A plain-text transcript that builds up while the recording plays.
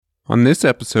On this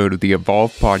episode of the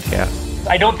Evolve Podcast.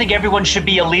 I don't think everyone should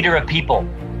be a leader of people.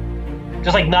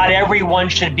 Just like not everyone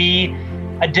should be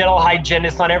a dental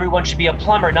hygienist, not everyone should be a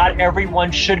plumber, not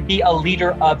everyone should be a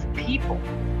leader of people.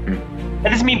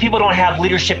 That doesn't mean people don't have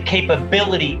leadership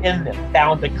capability in them.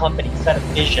 Found a company, set a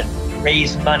vision,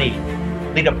 raise money,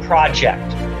 lead a project,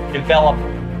 develop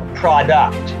a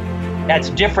product. That's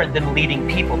different than leading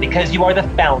people. Because you are the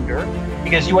founder,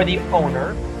 because you are the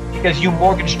owner, because you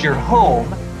mortgaged your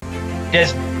home,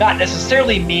 does not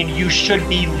necessarily mean you should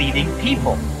be leading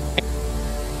people.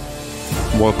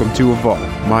 Welcome to Evolve.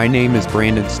 My name is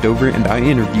Brandon Stover, and I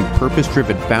interview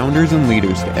purpose-driven founders and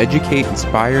leaders to educate,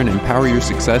 inspire, and empower your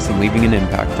success in leaving an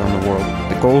impact on the world.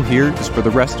 The goal here is for the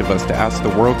rest of us to ask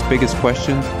the world's biggest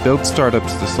questions, build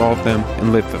startups to solve them,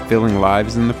 and live fulfilling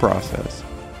lives in the process.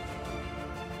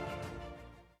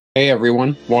 Hey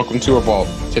everyone, welcome to Evolve.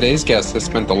 Today's guest has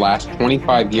spent the last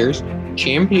 25 years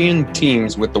championing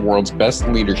teams with the world's best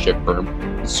leadership firm,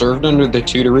 and served under the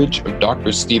tutorage of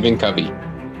Dr. Stephen Covey.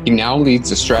 He now leads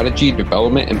the strategy,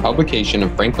 development, and publication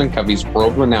of Franklin Covey's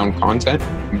world-renowned content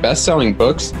and best-selling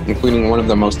books, including one of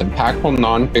the most impactful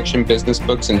non-fiction business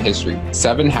books in history,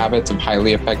 7 Habits of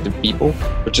Highly Effective People,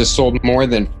 which has sold more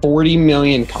than 40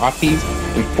 million copies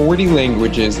in 40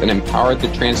 languages and empowered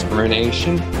the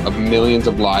transformation of millions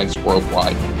of lives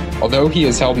worldwide. Although he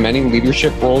has held many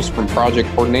leadership roles from project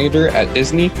coordinator at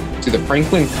Disney to the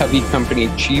Franklin Covey Company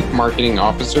Chief Marketing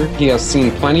Officer, he has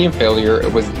seen plenty of failure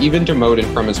and was even demoted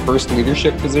from his first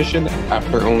leadership position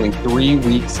after only 3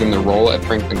 weeks in the role at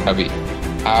Franklin Covey.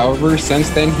 However,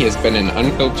 since then, he has been an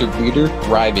unfiltered leader,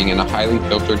 thriving in a highly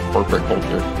filtered corporate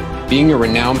culture. Being a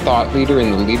renowned thought leader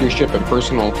in the leadership and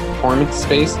personal performance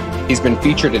space, he's been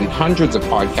featured in hundreds of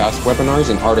podcasts, webinars,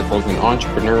 and articles in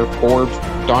Entrepreneur, Forbes,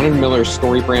 Don & Miller's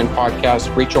StoryBrand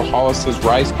podcast, Rachel Hollis's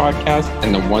Rise podcast,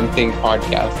 and the One Thing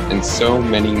podcast, and so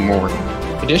many more.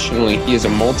 Additionally, he is a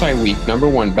multi-week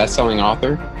 #1 best-selling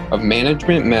author of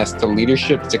Management Mess to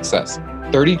Leadership Success,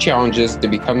 30 Challenges to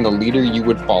Become the Leader You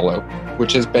Would Follow,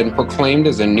 which has been proclaimed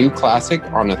as a new classic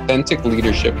on authentic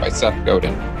leadership by Seth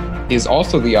Godin. He is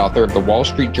also the author of the Wall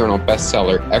Street Journal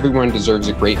bestseller, Everyone Deserves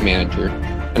a Great Manager,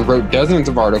 and wrote dozens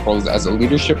of articles as a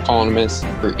leadership columnist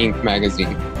for Inc.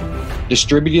 magazine.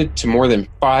 Distributed to more than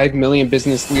 5 million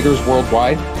business leaders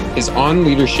worldwide, his On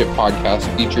Leadership podcast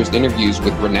features interviews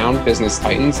with renowned business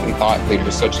titans and thought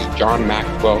leaders such as John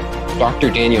Maxwell, Dr.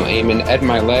 Daniel Amen, Ed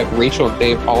Mylett, Rachel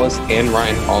Dave Hollis, and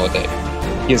Ryan Holiday.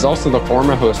 He is also the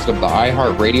former host of the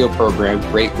iHeartRadio program,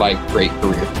 Great Life, Great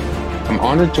Career. I'm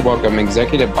honored to welcome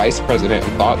Executive Vice President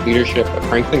of Thought Leadership at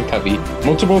Franklin Covey,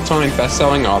 multiple-time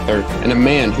best-selling author, and a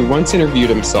man who once interviewed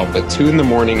himself at 2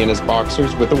 a.m. in his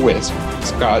boxers with a whisk,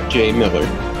 Scott J. Miller.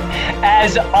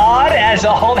 As odd as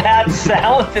all that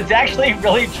sounds, it's actually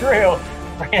really true.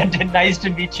 Brandon, nice to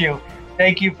meet you.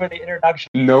 Thank you for the introduction.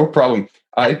 No problem.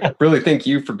 I really thank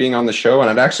you for being on the show, and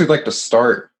I'd actually like to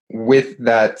start with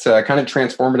that kind of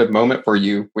transformative moment for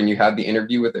you when you had the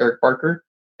interview with Eric Barker.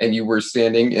 And you were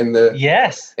standing in the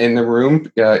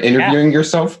room interviewing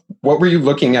yourself. What were you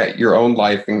looking at your own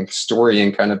life and story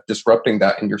and kind of disrupting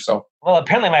that in yourself? Well,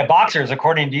 apparently my boxers,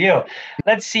 according to you.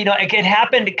 Let's see. It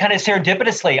happened kind of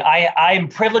serendipitously. I'm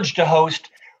privileged to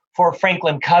host for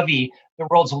Franklin Covey, the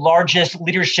world's largest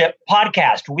leadership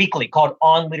podcast weekly called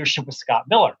On Leadership with Scott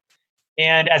Miller.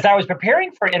 And as I was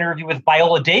preparing for an interview with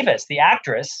Viola Davis, the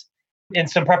actress, in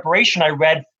some preparation, I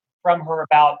read from her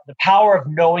about the power of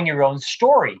knowing your own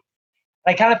story. And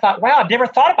I kind of thought, wow, I've never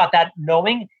thought about that,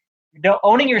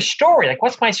 owning your story. Like,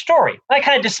 what's my story? And I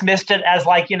kind of dismissed it as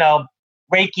like,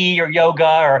 Reiki or yoga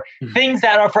or things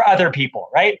that are for other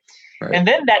people, right? And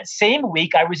then that same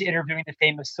week, I was interviewing the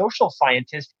famous social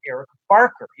scientist, Eric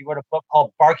Barker. He wrote a book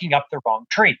called Barking Up the Wrong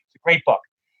Tree. It's a great book.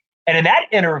 And in that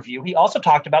interview, he also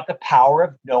talked about the power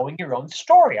of knowing your own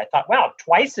story. I thought, wow,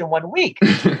 twice in 1 week.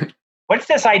 What's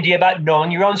this idea about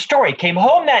knowing your own story? Came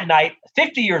home that night,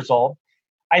 50 years old.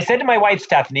 I said to my wife,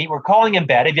 Stephanie, we're calling in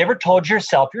bed. Have you ever told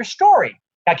yourself your story?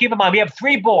 Now, keep in mind, we have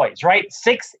 3 boys, right?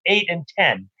 6, 8, and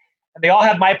 10. And they all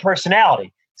have my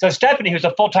personality. So Stephanie, who's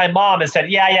a full-time mom, has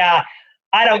said, yeah,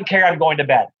 I don't care. I'm going to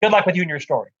bed. Good luck with you and your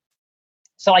story.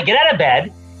 So I get out of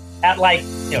bed at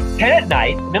 10 at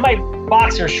night. I'm in my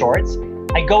boxer shorts.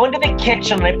 I go into the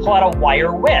kitchen and I pull out a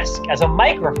wire whisk as a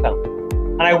microphone.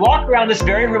 And I walk around this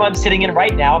very room I'm sitting in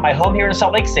right now, my home here in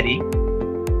Salt Lake City.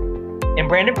 And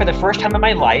Brandon, for the first time in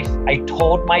my life, I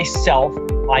told myself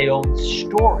my own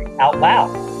story out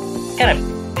loud. Kind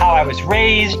of how I was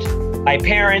raised, my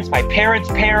parents'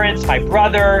 parents, my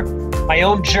brother, my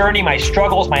own journey, my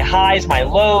struggles, my highs, my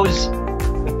lows,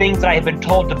 the things that I had been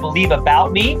told to believe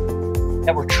about me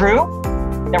that were true,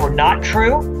 that were not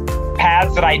true,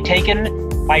 paths that I'd taken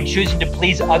by choosing to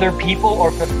please other people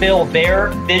or fulfill their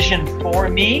vision for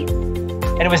me.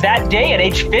 And it was that day at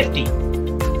age 50,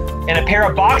 in a pair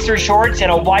of boxer shorts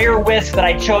and a wire whisk, that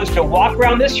I chose to walk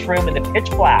around this room in the pitch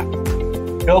black.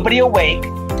 Nobody awake,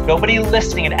 nobody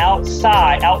listening, and out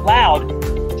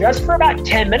loud, just for about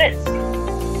 10 minutes,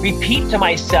 repeat to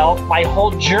myself my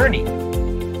whole journey.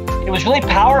 It was really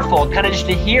powerful, kind of just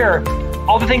to hear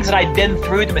all the things that I'd been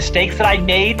through, the mistakes that I'd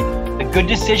made, the good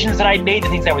decisions that I'd made, the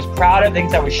things I was proud of, the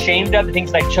things I was ashamed of, the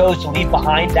things that I chose to leave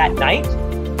behind that night,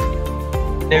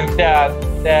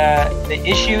 the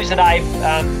issues that I've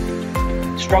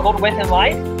struggled with in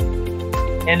life.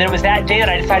 And then it was that day that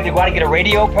I decided to go out and get a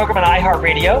radio program on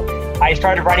iHeartRadio. I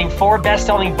started writing 4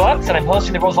 best-selling books, and I'm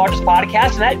hosting the world's largest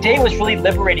podcast. And that day was really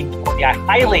liberating for me. I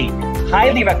highly,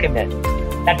 highly recommend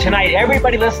that tonight,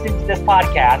 everybody listening to this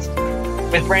podcast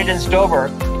with Brandon Stover,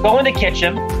 go in the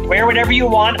kitchen, wear whatever you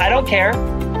want, I don't care.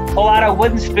 Pull out a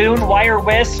wooden spoon, wire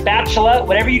whisk, spatula,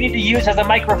 whatever you need to use as a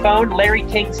microphone, Larry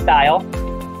King style,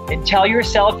 and tell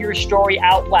yourself your story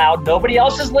out loud. Nobody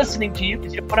else is listening to you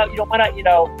because you don't want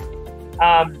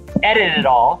to, edit it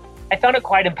all. I found it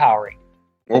quite empowering.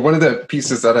 Well, one of the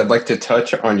pieces that I'd like to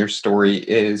touch on your story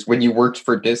is when you worked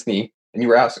for Disney and you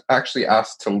were actually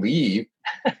asked to leave.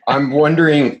 I'm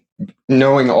wondering,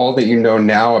 knowing all that you know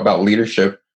now about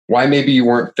leadership, why maybe you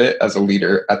weren't fit as a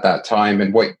leader at that time,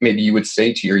 and what maybe you would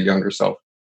say to your younger self?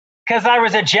 Because I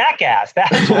was a jackass.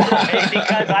 That's why.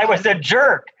 Because I was a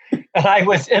jerk and I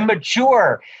was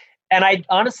immature. And I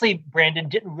honestly, Brandon,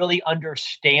 didn't really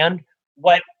understand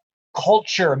what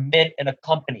culture meant in a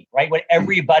company, right? What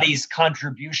everybody's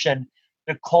contribution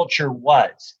to culture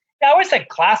was. I was a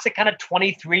classic kind of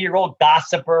 23-year-old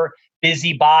gossiper,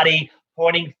 busybody,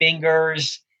 pointing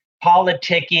fingers,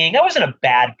 politicking. I wasn't a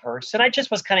bad person. I just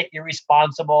was kind of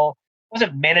irresponsible. I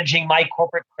wasn't managing my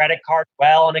corporate credit card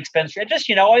well and expensive. Just,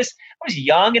 I was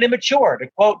young and immature. To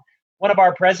quote one of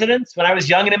our presidents, when I was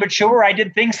young and immature, I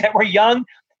did things that were young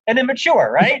and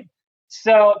immature, right?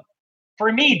 So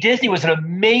for me, Disney was an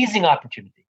amazing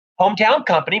opportunity. Hometown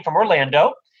company from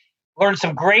Orlando. Learned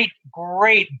some great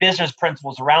business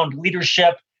principles around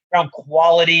leadership, around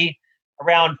quality,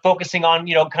 around focusing on,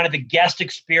 kind of the guest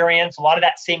experience. A lot of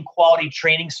that same quality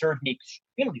training served me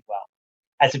extremely well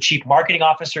as a chief marketing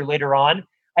officer later on.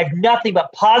 I have nothing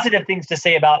but positive things to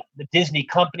say about the Disney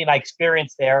company, my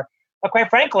experience there. But quite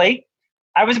frankly,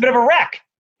 I was a bit of a wreck.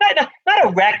 Not a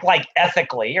wreck like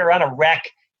ethically, or on a wreck,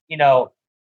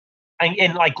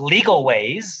 in like legal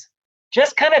ways,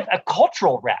 just kind of a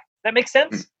cultural wreck. That makes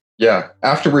sense? Yeah.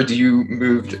 Afterwards, you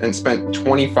moved and spent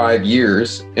 25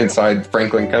 years inside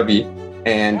Franklin Covey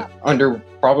and under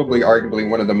probably arguably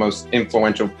one of the most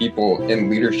influential people in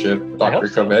leadership, Dr.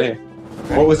 Covey.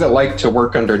 What was it like to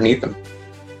work underneath him?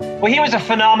 Well, he was a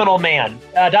phenomenal man.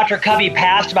 Dr. Covey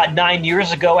passed about 9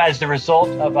 years ago as the result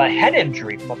of a head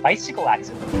injury from a bicycle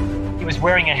accident. He was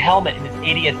wearing a helmet in his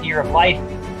 80th year of life,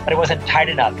 but it wasn't tight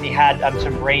enough. He had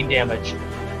some brain damage.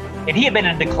 And he had been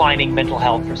in declining mental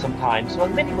health for some time. So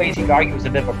in many ways, he'd argue it was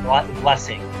a bit of a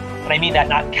blessing. And I mean that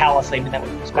not callously, I mean that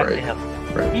with respect to him.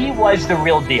 Right. He was the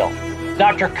real deal.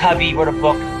 Dr. Covey wrote a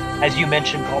book, as you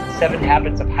mentioned, called The 7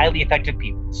 Habits of Highly Effective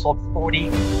People. It sold 40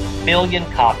 million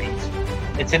copies.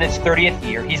 It's in its 30th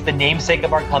year. He's the namesake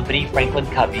of our company, Franklin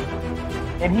Covey.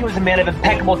 And he was a man of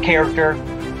impeccable character,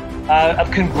 of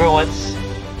congruence.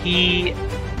 He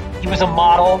was a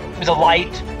model. He was a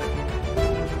light.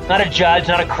 Not a judge,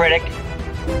 not a critic.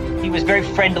 He was very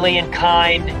friendly and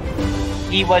kind.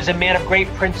 He was a man of great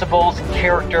principles and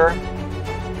character.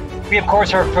 We, of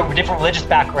course, are from different religious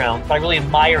backgrounds, but I really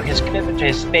admire his commitment to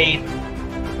his faith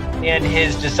and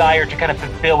his desire to kind of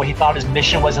fulfill what he thought his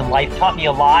mission was in life. Taught me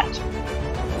a lot.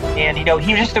 And, he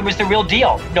was the real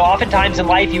deal. Oftentimes in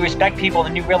life, you respect people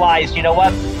and you realize,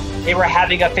 what? They were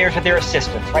having affairs with their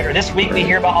assistants, right? Or this week we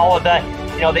hear about all of the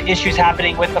the issues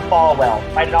happening with the Falwell,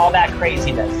 right? And all that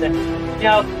craziness. And,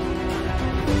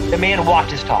 the man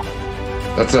walked his talk.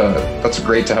 That's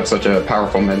great to have such a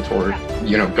powerful mentor,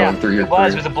 going through your career.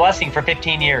 It was a blessing for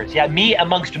 15 years. Yeah, me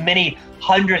amongst many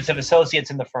hundreds of associates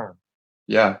in the firm.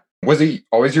 Yeah. Was it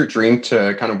always your dream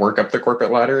to kind of work up the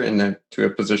corporate ladder to a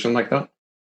position like that?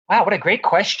 Wow, what a great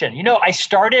question. I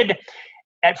started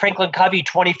at Franklin Covey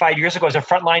 25 years ago as a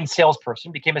frontline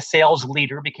salesperson, became a sales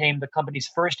leader, became the company's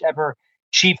first ever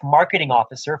chief marketing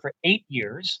officer for 8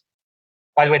 years.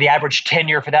 By the way, the average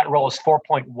tenure for that role is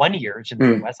 4.1 years in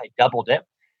the US. I doubled it.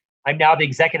 I'm now the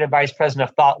executive vice president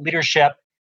of thought leadership,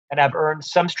 and I've earned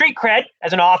some street cred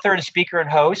as an author and speaker and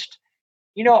host.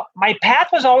 My path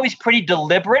was always pretty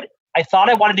deliberate. I thought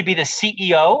I wanted to be the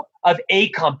CEO of a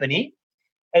company.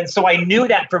 And so I knew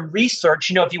that from research,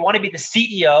 if you want to be the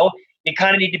CEO, You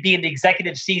kind of need to be in the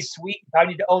executive C-suite. You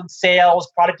probably need to own sales,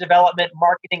 product development,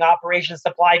 marketing, operations,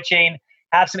 supply chain,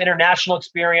 have some international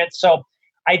experience. So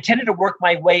I tended to work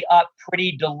my way up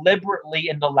pretty deliberately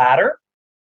in the ladder.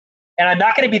 And I'm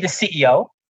not going to be the CEO.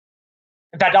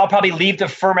 In fact, I'll probably leave the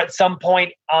firm at some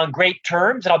point on great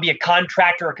terms, and I'll be a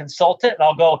contractor or consultant, and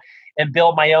I'll go and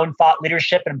build my own thought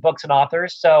leadership and books and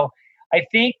authors. So I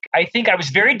think I was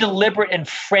very deliberate in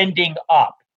friending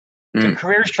up. It's a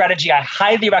career strategy I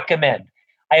highly recommend.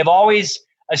 I have always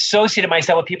associated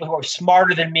myself with people who are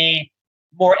smarter than me,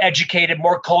 more educated,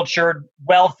 more cultured,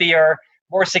 wealthier,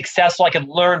 more successful. I can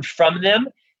learn from them.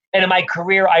 And in my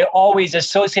career, I always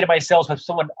associated myself with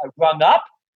someone rung up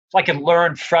so I could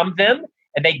learn from them,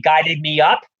 and they guided me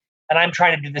up. And I'm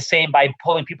trying to do the same by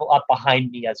pulling people up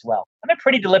behind me as well. I'm a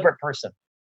pretty deliberate person.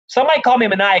 Some might call me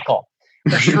maniacal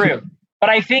or shrewd, but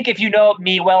I think if you know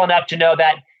me well enough to know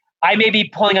that I may be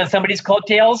pulling on somebody's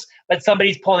coattails, but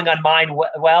somebody's pulling on mine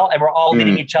well, and we're all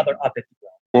leading each other up, if you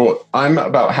will. Well, I'm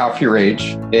about half your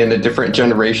age in a different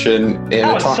generation.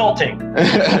 How insulting.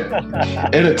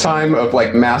 In a time of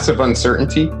like massive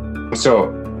uncertainty. So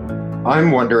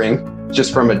I'm wondering,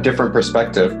 just from a different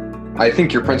perspective, I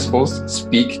think your principles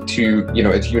speak to,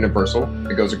 it's universal.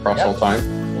 It goes across all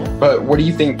time. But what do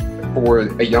you think for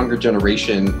a younger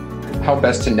generation, how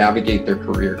best to navigate their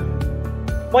career?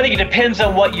 Well, I think it depends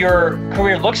on what your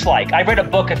career looks like. I read a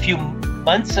book a few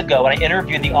months ago and I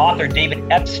interviewed the author, David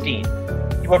Epstein.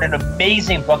 He wrote an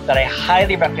amazing book that I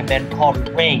highly recommend called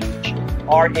Range,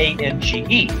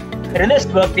 R-A-N-G-E. And in this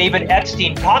book, David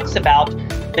Epstein talks about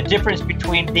the difference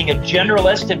between being a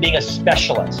generalist and being a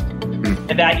specialist.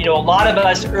 And that, a lot of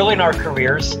us early in our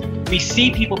careers, we see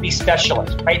people be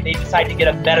specialists, right? They decide to get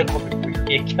a medical degree or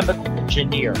be a chemical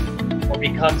engineer or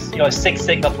becomes, a Six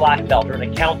Sigma black belt or an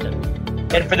accountant.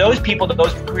 And for those people,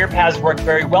 those career paths work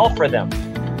very well for them.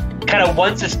 Kind of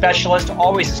once a specialist,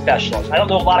 always a specialist. I don't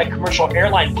know a lot of commercial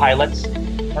airline pilots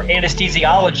or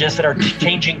anesthesiologists that are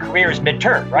changing careers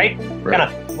midterm, right? Kind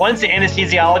of once an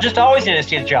anesthesiologist, always an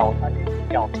anesthesiologist.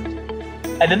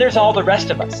 And then there's all the rest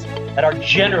of us that are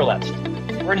generalists.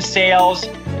 We're in sales,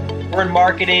 we're in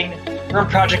marketing, we're in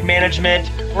project management,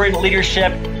 we're in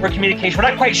leadership, we're in communication. We're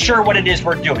not quite sure what it is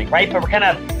we're doing, right? But we're kind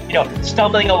of,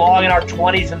 stumbling along in our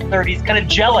 20s and 30s, kind of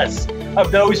jealous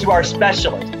of those who are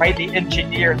specialists, right? The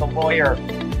engineer, the lawyer,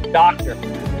 the doctor.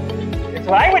 And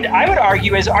so I would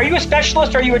argue is, are you a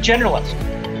specialist or are you a generalist?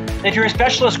 And if you're a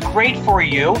specialist, great for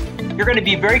you. You're going to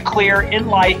be very clear in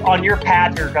life on your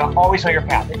path. You're going to always know your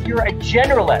path. If you're a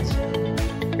generalist,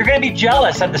 you're going to be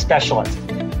jealous of the specialist.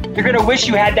 You're going to wish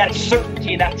you had that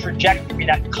certainty, that trajectory,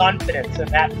 that confidence, and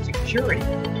that security.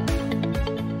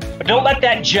 But don't let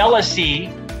that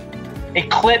jealousy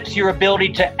eclipse your ability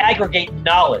to aggregate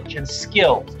knowledge and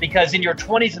skills, because in your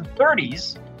 20s and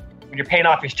 30s, when you're paying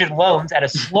off your student loans at a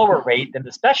slower rate than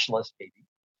the specialist, maybe,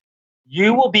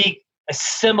 you will be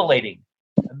assimilating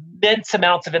immense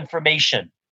amounts of information.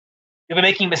 You'll be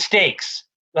making mistakes.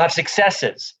 You'll have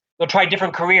successes. You'll try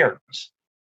different careers.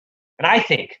 And I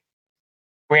think,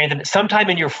 Brandon, sometime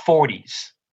in your 40s,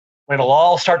 when it'll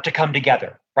all start to come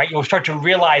together, right? You'll start to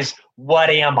realize, what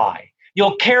am I?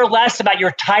 You'll care less about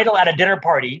your title at a dinner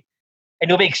party, and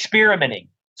you'll be experimenting.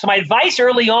 So my advice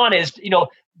early on is,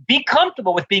 be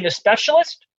comfortable with being a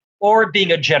specialist or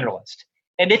being a generalist.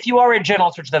 And if you are a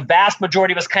generalist, which the vast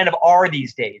majority of us kind of are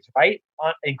these days, right?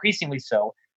 Increasingly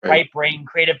so, right? Brain,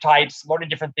 creative types, learning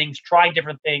different things, trying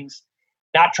different things,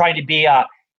 not trying to be a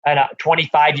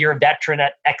 25-year veteran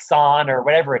at Exxon or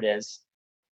whatever it is.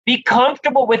 Be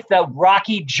comfortable with the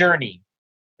rocky journey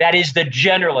that is the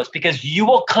generalist, because you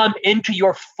will come into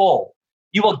your full.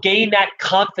 You will gain that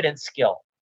confidence skill.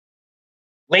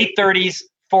 Late 30s,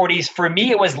 40s. For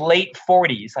me, it was late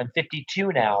 40s. I'm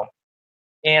 52 now.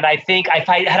 And I think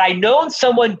had I known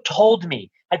someone told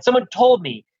me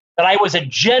that I was a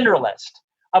generalist,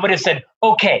 I would have said,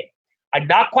 okay, I'm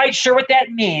not quite sure what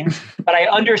that means, but I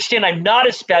understand I'm not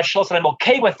a specialist and I'm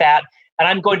okay with that. And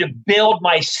I'm going to build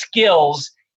my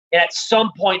skills. And at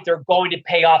some point, they're going to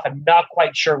pay off. I'm not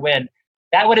quite sure when.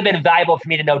 That would have been valuable for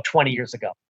me to know 20 years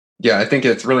ago. Yeah, I think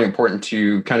it's really important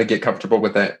to kind of get comfortable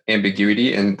with that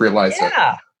ambiguity and realize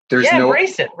that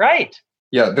embrace it, right?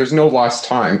 Yeah, there's no lost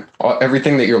time.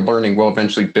 Everything that you're learning will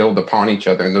eventually build upon each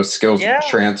other, and those skills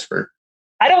transfer.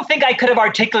 I don't think I could have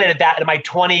articulated that in my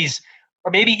 20s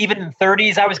or maybe even in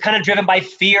 30s. I was kind of driven by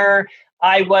fear.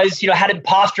 I was, had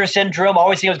imposter syndrome,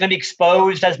 always thinking I was going to be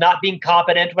exposed as not being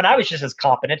competent when I was just as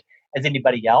competent as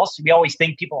anybody else. We always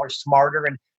think people are smarter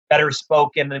and better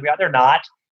spoken than we are. They're not,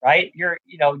 right? You're,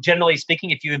 generally speaking,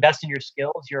 if you invest in your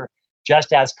skills, you're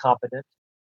just as competent.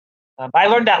 I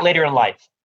learned that later in life.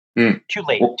 Too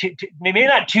late. Maybe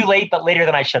not too late, but later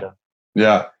than I should have.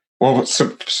 Yeah. Well,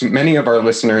 so many of our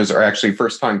listeners are actually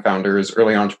first-time founders,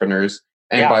 early entrepreneurs,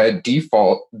 and by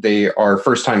default, they are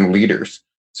first-time leaders.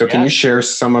 So can you share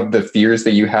some of the fears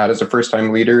that you had as a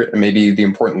first-time leader and maybe the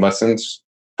important lessons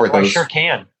for those I sure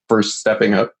can. First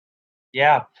stepping up?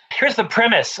 Yeah. Here's the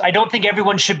premise. I don't think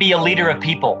everyone should be a leader of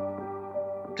people.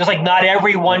 Just like not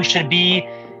everyone should be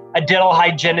a dental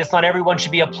hygienist, not everyone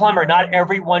should be a plumber, not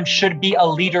everyone should be a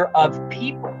leader of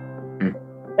people.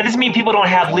 That doesn't mean people don't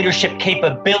have leadership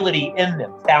capability in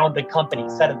them. Found a company,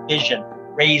 set a vision,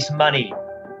 raise money,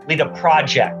 lead a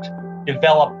project,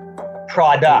 develop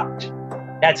product.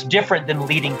 That's different than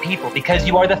leading people. Because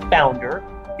you are the founder,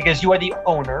 because you are the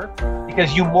owner,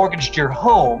 because you mortgaged your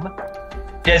home,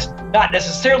 does not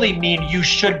necessarily mean you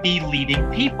should be leading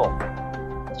people.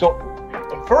 So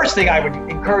the first thing I would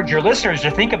encourage your listeners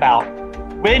to think about,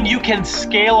 when you can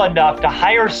scale enough to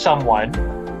hire someone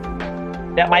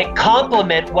that might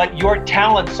complement what your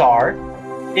talents are,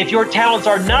 if your talents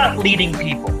are not leading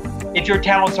people, if your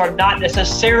talents are not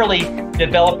necessarily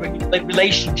developing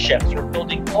relationships or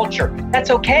building culture, that's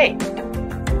okay.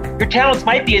 Your talents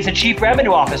might be as a chief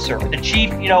revenue officer, or the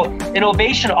chief,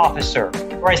 innovation officer,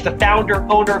 or as the founder,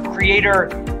 owner, creator,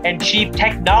 and chief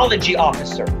technology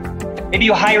officer. Maybe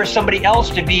you hire somebody else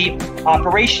to be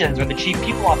operations or the chief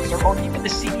people officer, or even the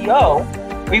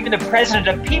CEO, or even the president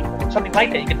of people, or something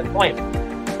like that. You get the point.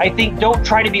 I think don't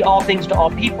try to be all things to all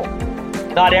people.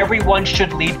 Not everyone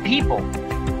should lead people.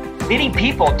 Leading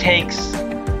people takes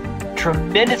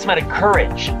tremendous amount of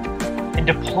courage and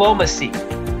diplomacy.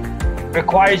 It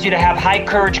requires you to have high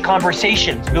courage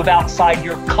conversations, move outside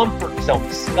your comfort zone,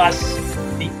 discuss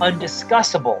the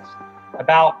undiscussables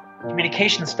about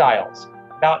communication styles,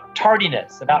 about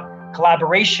tardiness, about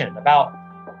collaboration, about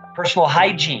personal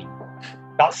hygiene,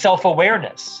 about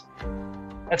self-awareness.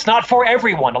 That's not for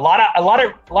everyone. A lot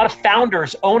of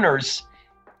founders, owners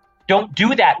don't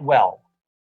do that well.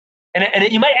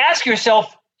 And you might ask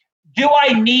yourself, do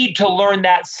I need to learn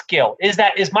that skill? Is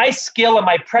my skill and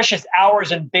my precious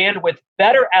hours and bandwidth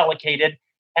better allocated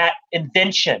at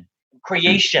invention,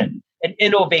 creation, and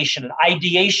innovation, and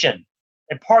ideation,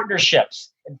 and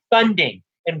partnerships, and funding,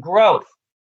 and growth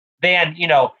than,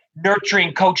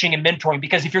 nurturing, coaching, and mentoring?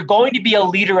 Because if you're going to be a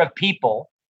leader of people,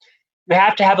 you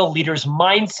have to have a leader's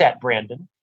mindset, Brandon.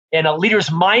 And a leader's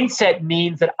mindset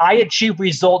means that I achieve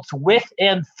results with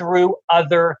and through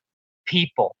other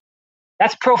people.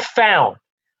 That's profound.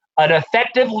 An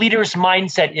effective leader's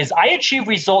mindset is I achieve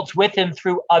results with and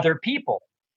through other people.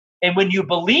 And when you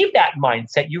believe that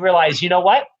mindset, you realize, you know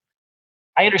what?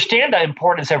 I understand the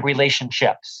importance of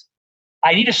relationships.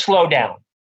 I need to slow down,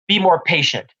 be more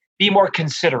patient, be more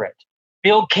considerate,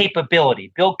 build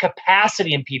capability, build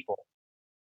capacity in people.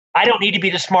 I don't need to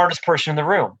be the smartest person in the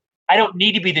room. I don't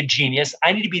need to be the genius.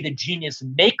 I need to be the genius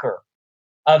maker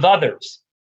of others,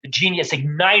 the genius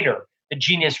igniter, the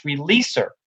genius releaser.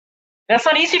 That's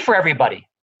not easy for everybody.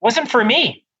 It wasn't for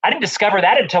me. I didn't discover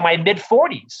that until my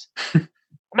mid-40s. I'm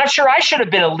not sure I should have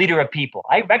been a leader of people.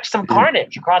 I wrecked some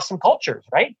carnage across some cultures,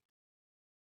 right?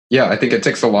 Yeah, I think it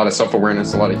takes a lot of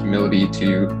self-awareness, a lot of humility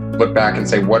to look back and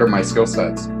say, what are my skill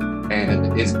sets?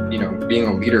 And is, being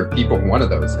a leader of people one of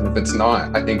those? And if it's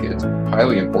not, I think it's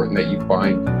highly important that you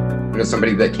find,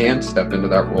 somebody that can step into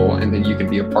that role, and then you can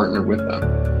be a partner with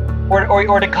them.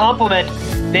 Or to complement,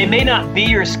 they may not be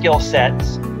your skill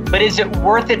sets, but is it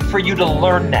worth it for you to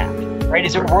learn that, right?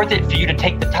 Is it worth it for you to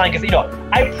take the time? Because,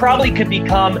 I probably could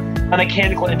become a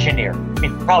mechanical engineer. I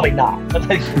mean, probably not, but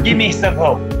give me some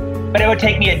hope. But it would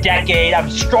take me a decade. I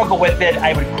would struggle with it.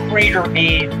 I would crater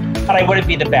me, but I wouldn't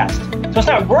be the best. So it's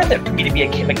not worth it for me to be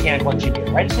a mechanical engineer,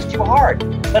 right? It's just too hard,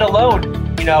 let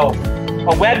alone,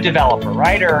 a web developer,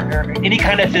 right? Or any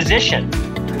kind of physician.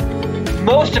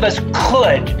 Most of us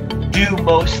could do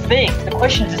most things. The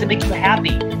question is, does it make you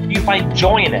happy? Do you find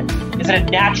joy in it? Is it a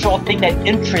natural thing that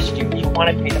interests you? Do you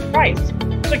want to pay the price?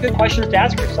 Those are good questions to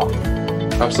ask yourself.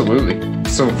 Absolutely.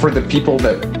 So for the people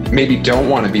that maybe don't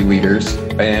want to be leaders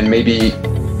and maybe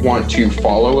want to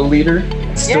follow a leader,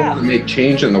 still want to make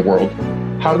change in the world,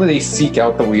 how do they seek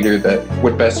out the leader that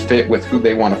would best fit with who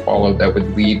they want to follow, that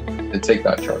would lead and take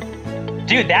that charge?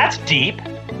 Dude, that's deep.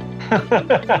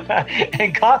 I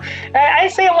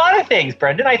say a lot of things,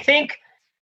 Brendan. I think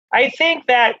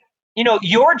that,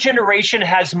 your generation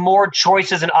has more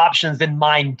choices and options than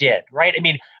mine did, right? I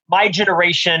mean, my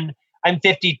generation, I'm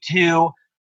 52.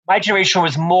 My generation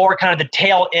was more kind of the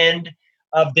tail end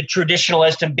of the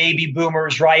traditionalist and baby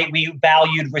boomers, right? We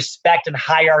valued respect and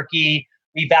hierarchy.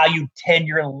 We valued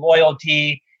tenure and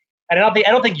loyalty. And I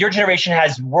don't think your generation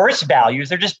has worse values.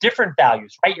 They're just different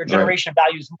values, right? Your generation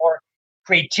values more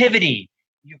creativity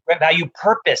You value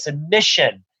purpose and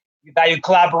mission. You value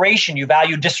collaboration. You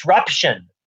value disruption.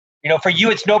 For you,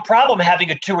 it's no problem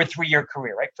having a 2 or 3 year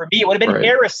career, right? For me, it would have been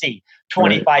heresy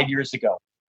 25 years ago.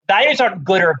 Values aren't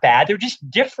good or bad. They're just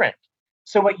different.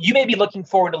 So what you may be looking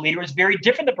for in a leader is very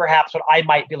different than perhaps what I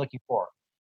might be looking for.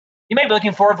 You might be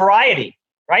looking for a variety,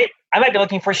 right? I might be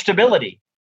looking for stability.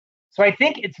 So I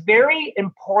think it's very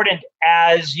important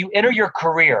as you enter your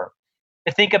career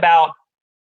to think about,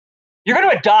 you're going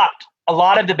to adopt a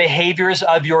lot of the behaviors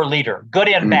of your leader, good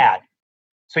and bad.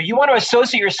 So you want to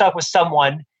associate yourself with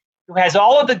someone who has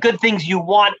all of the good things you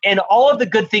want and all of the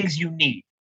good things you need,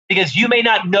 because you may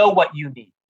not know what you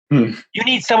need. You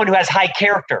need someone who has high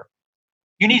character.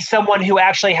 You need someone who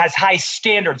actually has high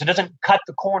standards and doesn't cut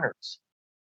the corners,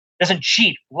 doesn't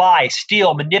cheat, lie,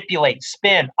 steal, manipulate,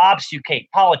 spin, obfuscate,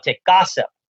 politic, gossip.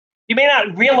 You may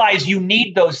not realize you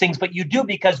need those things, but you do,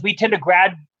 because we tend to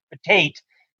gravitate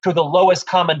to the lowest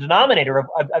common denominator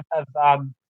of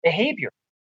behavior.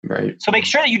 Right. So make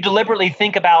sure that you deliberately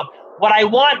think about, what I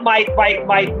want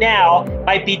might now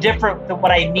might be different than what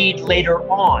I need later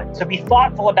on. So be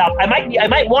thoughtful about, I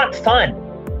might want fun,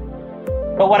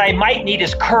 but what I might need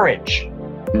is courage.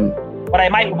 What I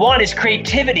might want is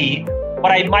creativity.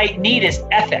 What I might need is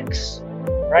ethics,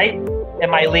 right?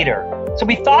 In my leader. So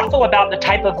be thoughtful about the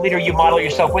type of leader you model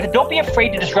yourself with. Don't be afraid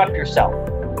to disrupt yourself.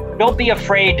 Don't be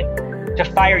afraid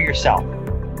to fire yourself.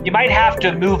 You might have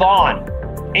to move on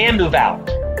and move out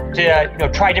to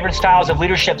try different styles of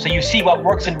leadership, so you see what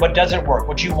works and what doesn't work,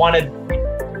 what you want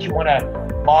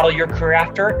to model your career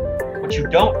after, what you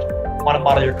don't want to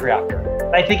model your career after.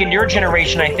 And I think in your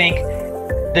generation, I think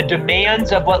the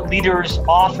demands of what leaders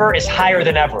offer is higher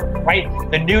than ever, right?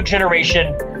 The new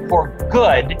generation, for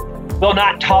good, will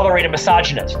not tolerate a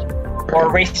misogynist or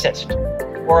a racist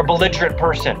or a belligerent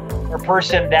person or a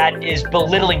person that is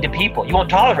belittling to people. You won't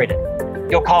tolerate it.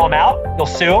 You'll call them out, you'll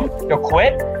sue them, you'll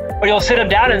quit, or you'll sit them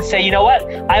down and say, you know what?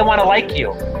 I want to like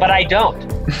you, but I don't.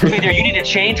 So either you need to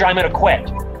change or I'm going to quit.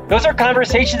 Those are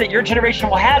conversations that your generation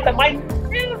will have that my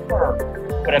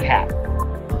never would have had.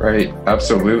 Right,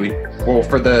 absolutely. Well,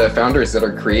 for the founders that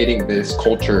are creating this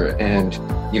culture, and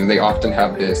they often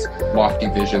have this lofty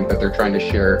vision that they're trying to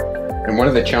share. And one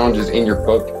of the challenges in your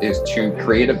book is to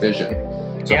create a vision.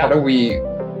 So how do we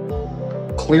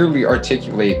clearly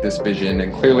articulate this vision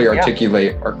and clearly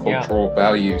articulate our cultural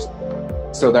values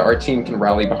so that our team can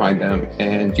rally behind them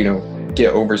and,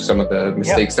 get over some of the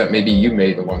mistakes that maybe you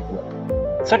made along the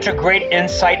way? Such a great,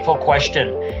 insightful question.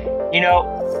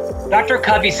 Dr.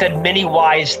 Covey said many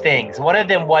wise things. One of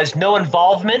them was no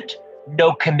involvement,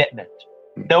 no commitment.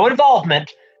 No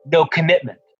involvement, no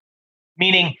commitment.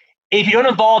 Meaning, if you don't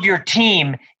involve your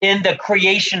team in the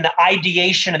creation, the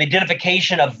ideation, and the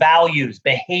identification of values,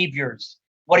 behaviors,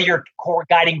 what are your core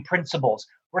guiding principles?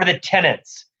 What are the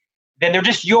tenets? Then they're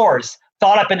just yours,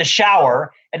 thought up in the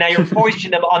shower, and now you're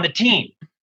foisting them on the team.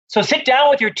 So sit down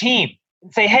with your team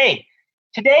and say, hey,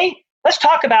 today, let's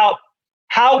talk about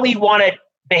how we want to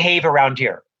behave around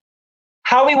here,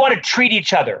 how we want to treat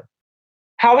each other,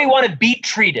 how we want to be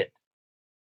treated.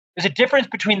 There's a difference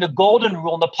between the golden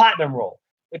rule and the platinum rule.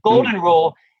 The golden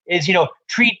rule is,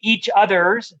 treat each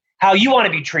other's how you want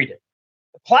to be treated.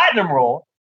 The platinum rule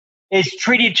is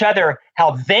treat each other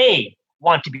how they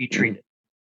want to be treated.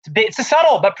 It's a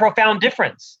subtle but profound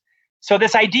difference. So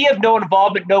this idea of no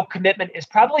involvement, no commitment is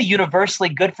probably universally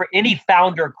good for any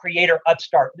founder, creator,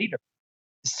 upstart leader.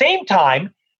 At the same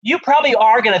time, you probably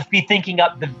are going to be thinking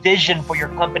up the vision for your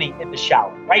company in the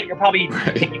shower, right? You're probably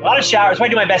taking a lot of showers. So I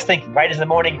do my best thinking, right? As in the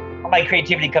morning, all my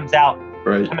creativity comes out.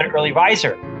 Right. I'm an early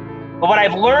riser. But what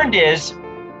I've learned is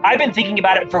I've been thinking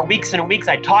about it for weeks and weeks.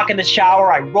 I talk in the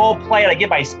shower, I role play, and I give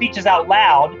my speeches out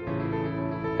loud.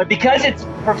 But because it's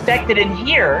perfected in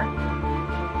here,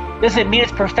 doesn't mean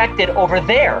it's perfected over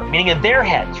there, meaning in their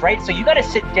heads, right? So you got to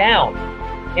sit down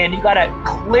and you got to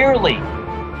clearly,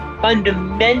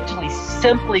 fundamentally,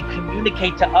 simply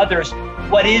communicate to others,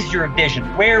 what is your vision?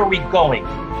 Where are we going?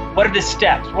 What are the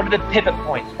steps? What are the pivot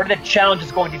points? What are the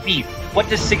challenges going to be? What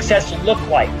does success look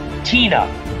like? Tina,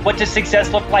 what does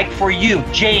success look like for you?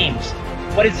 James,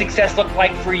 what does success look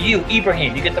like for you?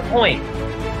 Ibrahim, you get the point.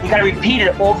 You got to repeat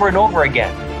it over and over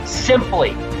again,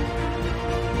 simply.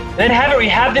 Then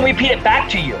have them repeat it back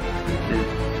to you.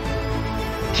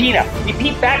 Tina,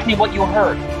 repeat back to me what you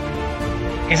heard.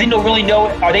 Because then you'll really know,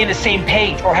 are they on the same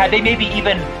page? Or have they maybe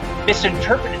even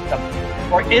misinterpreted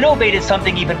something? Or innovated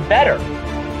something even better?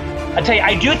 I tell you,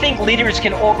 I do think leaders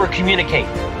can over-communicate.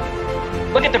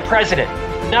 Look at the president,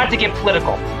 not to get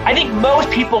political. I think most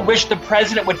people wish the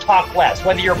president would talk less,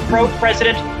 whether you're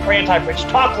pro-president or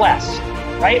anti-president. Talk less,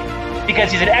 right?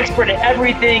 Because he's an expert at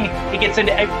everything. He gets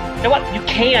into You know what? You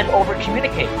can over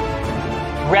communicate.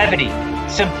 Brevity,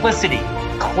 simplicity,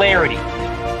 clarity.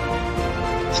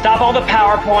 Stop all the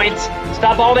PowerPoints,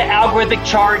 stop all the algorithmic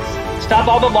charts, stop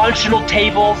all the longitudinal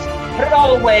tables, put it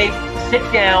all away, sit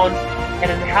down, and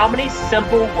in how many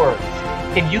simple words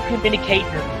can you communicate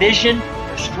your vision,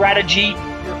 your strategy,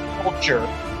 your culture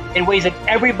in ways that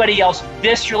everybody else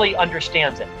viscerally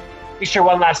understands it? Let me share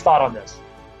one last thought on this.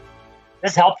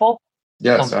 This helpful?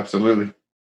 Yes, absolutely.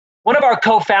 One of our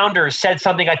co-founders said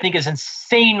something I think is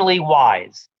insanely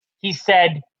wise. He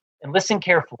said, and listen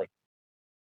carefully,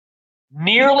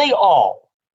 nearly all,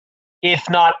 if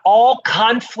not all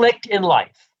conflict in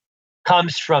life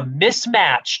comes from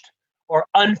mismatched or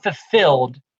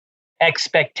unfulfilled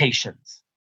expectations.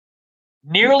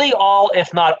 Nearly all,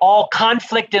 if not all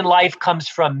conflict in life comes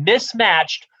from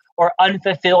mismatched or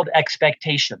unfulfilled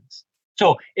expectations.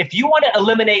 So if you want to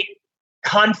eliminate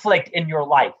conflict in your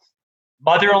life,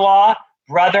 mother-in-law,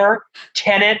 brother,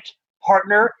 tenant,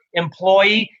 partner,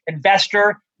 employee,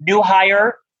 investor, new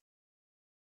hire,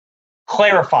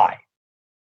 clarify.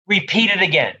 Repeat it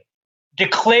again.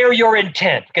 Declare your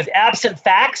intent, because absent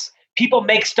facts, people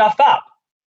make stuff up.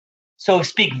 So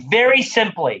speak very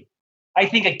simply. I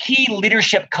think a key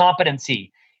leadership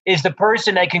competency is the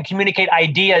person that can communicate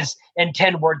ideas in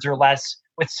 10 words or less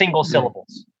with single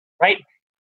syllables, right?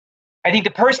 I think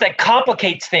the person that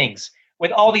complicates things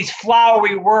with all these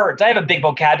flowery words. I have a big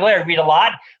vocabulary, I read a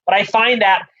lot, but I find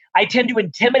that I tend to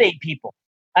intimidate people.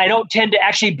 I don't tend to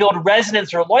actually build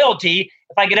resonance or loyalty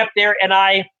if I get up there and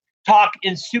I talk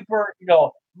in super,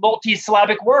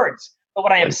 multi-syllabic words. But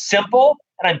when I am simple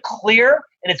and I'm clear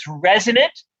and it's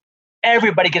resonant,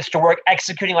 everybody gets to work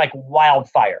executing like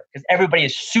wildfire because everybody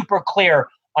is super clear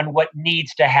on what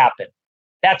needs to happen.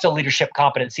 That's a leadership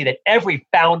competency that every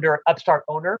founder, upstart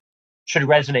owner should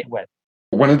resonate with.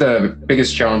 One of the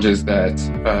biggest challenges that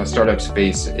startups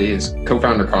face is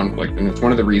co-founder conflict, and it's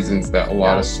one of the reasons that a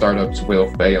lot of startups will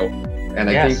fail. And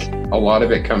I think a lot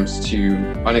of it comes to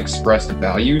unexpressed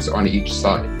values on each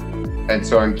side. And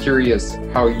so I'm curious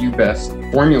how you best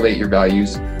formulate your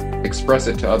values, express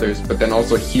it to others, but then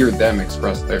also hear them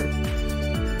express theirs.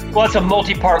 Well, it's a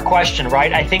multi-part question,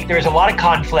 right? I think there's a lot of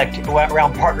conflict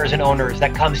around partners and owners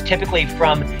that comes typically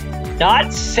from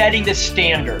not setting the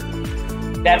standard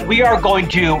that we are going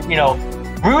to,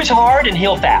 bruise hard and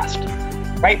heal fast,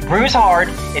 right? Bruise hard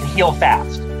and heal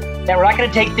fast. That we're not going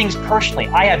to take things personally.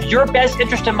 I have your best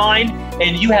interest in mind,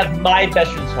 and you have my best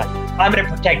interest in mind. I'm going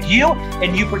to protect you,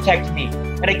 and you protect me.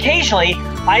 And occasionally,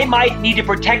 I might need to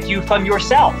protect you from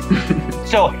yourself.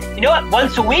 So, you know what?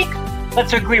 Once a week,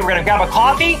 let's agree. We're going to grab a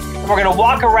coffee, and we're going to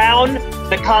walk around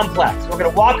the complex. We're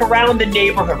going to walk around the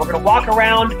neighborhood. We're going to walk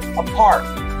around a park,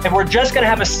 and we're just going to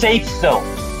have a safe zone.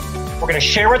 We're going to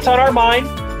share what's on our mind.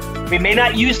 We may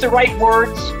not use the right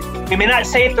words. We may not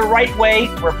say it the right way.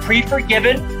 We're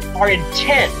pre-forgiven. Our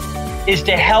intent is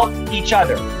to help each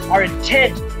other. Our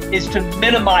intent is to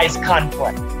minimize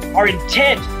conflict. Our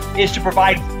intent is to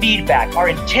provide feedback. Our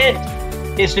intent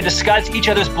is to discuss each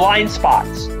other's blind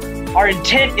spots. Our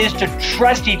intent is to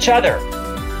trust each other.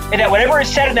 And that whatever is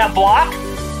said in that block,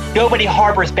 nobody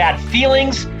harbors bad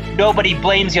feelings. Nobody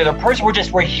blames the other person.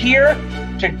 We're here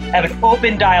to have an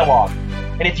open dialogue.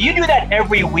 And if you do that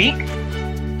every week,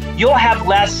 you'll have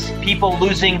less people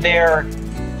losing their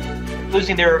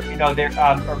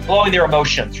or blowing their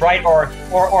emotions, right? Or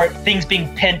things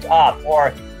being pent up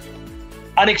or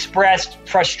unexpressed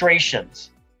frustrations.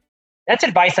 That's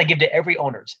advice I give to every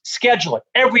owners. Schedule it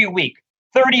every week,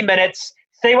 30 minutes,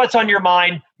 say what's on your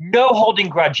mind, no holding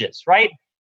grudges, right?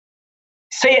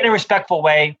 Say it in a respectful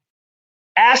way.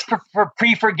 Ask for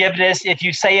pre-forgiveness if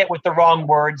you say it with the wrong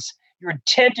words. Your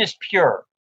intent is pure.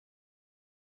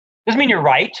 Doesn't mean you're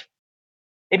right.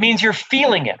 It means you're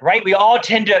feeling it, right? We all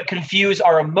tend to confuse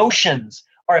our emotions,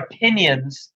 our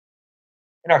opinions,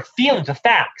 and our feelings with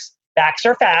facts. Facts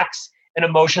are facts, and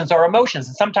emotions are emotions.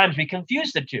 And sometimes we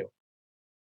confuse the two.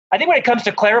 I think when it comes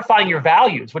to clarifying your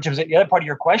values, which was the other part of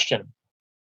your question,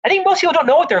 I think most people don't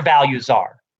know what their values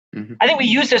are. Mm-hmm. I think we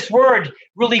use this word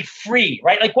really free,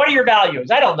 right? Like, what are your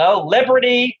values? I don't know.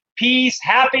 Liberty, peace,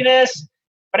 happiness,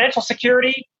 financial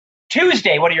security.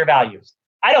 Tuesday, what are your values?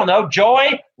 I don't know.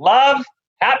 Joy, love.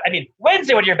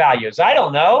 Wednesday, what are your values? I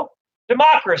don't know.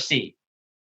 Democracy,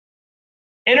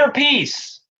 inner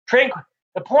peace.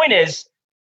 The point is,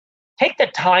 take the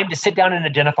time to sit down and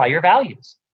identify your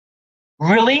values.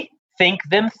 Really think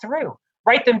them through.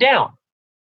 Write them down.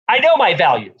 I know my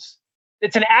values.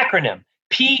 It's an acronym.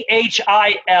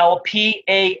 PHILPAL.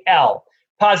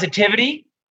 Positivity,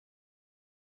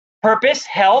 purpose,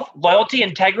 health, loyalty,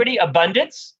 integrity,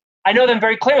 abundance. I know them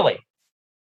very clearly.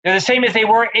 They're the same as they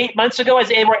were 8 months ago as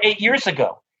they were 8 years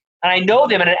ago. And I know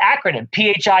them in an acronym,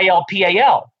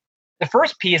 PHILPAL. The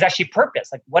first P is actually purpose.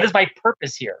 Like, what is my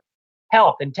purpose here?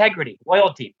 Health, integrity,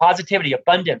 loyalty, positivity,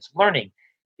 abundance, learning.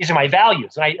 These are my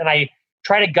values. And I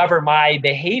try to govern my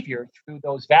behavior through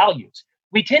those values.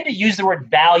 We tend to use the word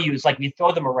values like we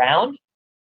throw them around.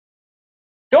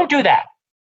 Don't do that.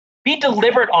 Be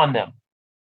deliberate on them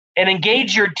and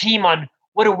engage your team on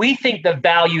what do we think the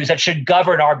values that should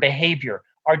govern our behavior,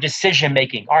 our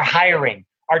decision-making, our hiring,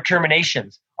 our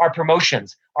terminations, our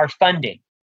promotions, our funding.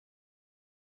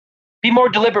 Be more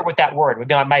deliberate with that word would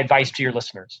be my advice to your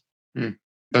listeners.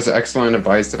 That's excellent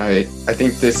advice. And I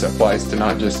think this applies to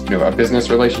not just, a business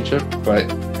relationship,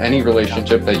 but any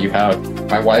relationship that you have.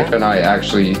 My wife and I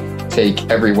actually take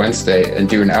every Wednesday and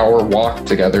do an hour walk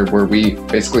together where we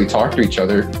basically talk to each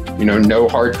other, no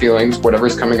hard feelings,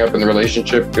 whatever's coming up in the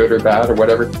relationship, good or bad or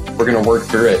whatever, we're going to work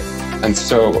through it. And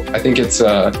so I think it's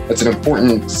an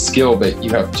important skill that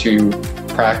you have to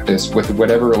practice with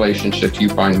whatever relationships you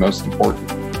find most important.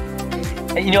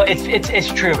 It's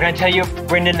true. Can I tell you,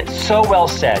 Brendan, so well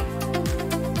said.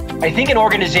 I think in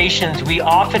organizations, we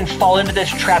often fall into this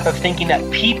trap of thinking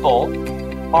that people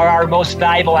are our most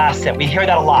valuable asset. We hear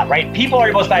that a lot, right? People are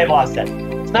your most valuable asset.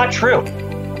 It's not true.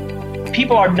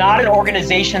 People are not an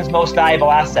organization's most valuable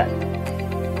asset.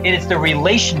 It is the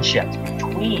relationships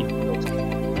between those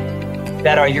people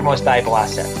that are your most valuable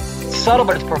asset. It's subtle,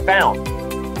 but it's profound.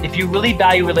 If you really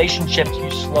value relationships, you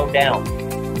slow down.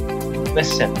 You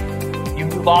listen. You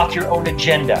move off your own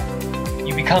agenda.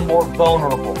 You become more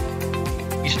vulnerable.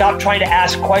 You stop trying to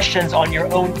ask questions on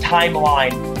your own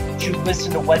timeline. You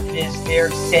listen to what it is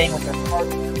they're saying with their heart,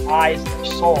 their eyes, their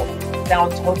soul. It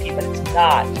sounds hokey, but it's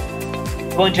not.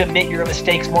 You're willing to admit your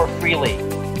mistakes more freely.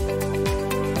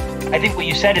 I think what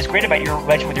you said is great about your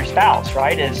relationship with your spouse,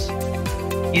 right? Is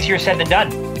easier said than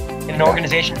done. In an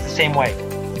organization, it's the same way.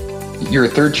 Your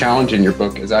third challenge in your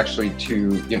book is actually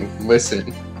to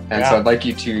listen. And so I'd like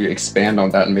you to expand on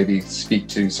that and maybe speak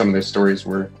to some of the stories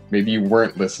where maybe you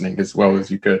weren't listening as well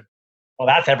as you could. Well,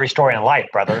 that's every story in life,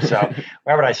 brother. So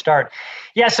where would I start?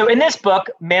 Yeah, so in this book,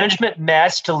 Management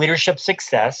Mess to Leadership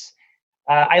Success,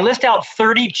 I list out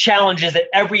 30 challenges that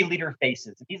every leader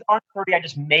faces. These aren't 30 I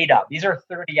just made up. These are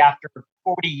 30 after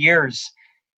 40 years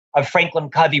of Franklin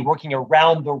Covey working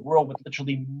around the world with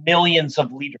literally millions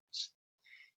of leaders.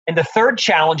 And the third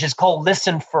challenge is called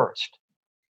Listen First.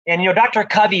 And, Dr.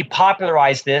 Covey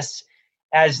popularized this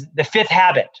as the fifth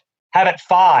habit. Habit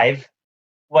 5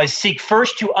 was seek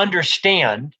first to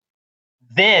understand,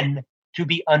 then to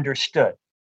be understood.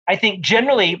 I think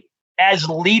generally as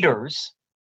leaders,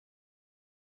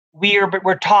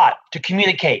 we're taught to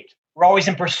communicate. We're always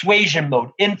in persuasion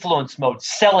mode, influence mode,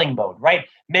 selling mode, right?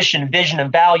 Mission, vision,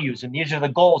 and values. And these are the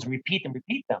goals. And repeat them.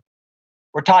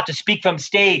 We're taught to speak from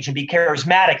stage and be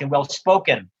charismatic and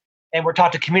well-spoken. And we're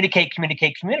taught to communicate.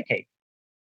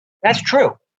 That's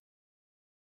true.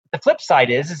 The flip side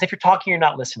is if you're talking, you're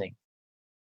not listening.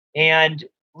 And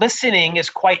listening is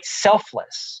quite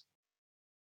selfless.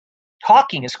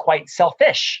 Talking is quite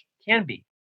selfish, can be.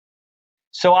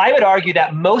 So I would argue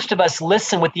that most of us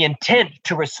listen with the intent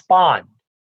to respond,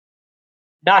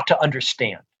 not to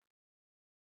understand.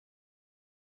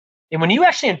 And when you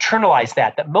actually internalize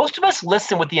that most of us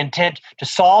listen with the intent to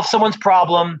solve someone's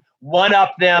problem,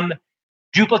 one-up them,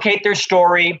 duplicate their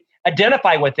story,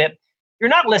 identify with it, you're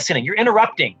not listening, you're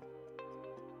interrupting.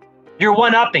 You're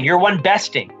one-upping, you're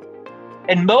one-besting.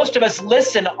 And most of us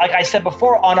listen, like I said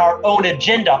before, on our own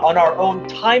agenda, on our own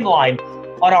timeline,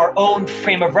 on our own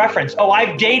frame of reference. Oh,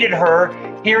 I've dated her.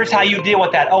 Here's how you deal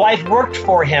with that. Oh, I've worked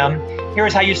for him.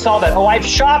 Here's how you solve that. Oh, I've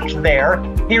shopped there.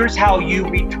 Here's how you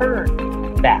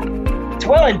return that. It's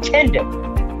well-intended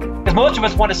because most of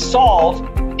us want to solve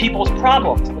people's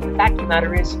problems. But the fact of the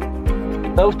matter is,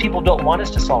 those people don't want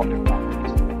us to solve their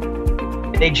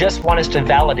problems. They just want us to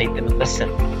validate them and listen.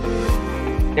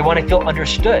 They want to feel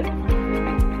understood.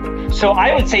 So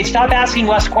I would say stop asking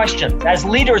less questions. As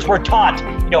leaders, we're taught,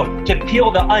 to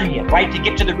peel the onion, right? To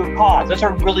get to the root cause. Those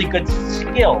are really good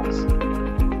skills.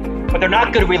 But they're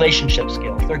not good relationship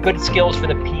skills. They're good skills for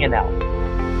the P&L.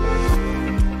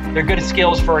 They're good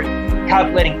skills for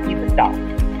calculating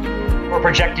EBITDA or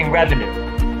projecting revenue.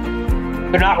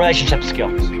 They're not relationship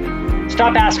skills.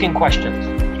 Stop asking questions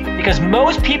because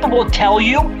most people will tell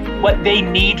you what they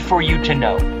need for you to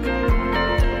know.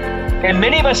 And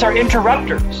many of us are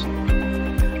interrupters.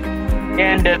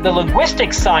 And the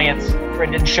linguistic science,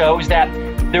 Brendan, shows that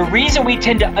the reason we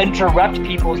tend to interrupt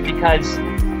people is because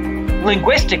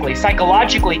linguistically,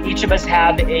 psychologically, each of us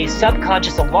have a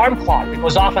subconscious alarm clock that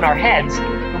goes off in our heads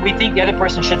when we think the other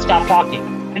person should stop talking.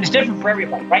 And it's different for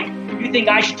everybody, right? You think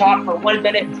I should talk for 1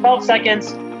 minute and 12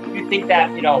 seconds. You think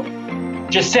that,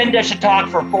 Jacinda should talk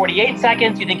for 48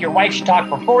 seconds. You think your wife should talk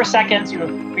for 4 seconds.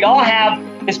 We all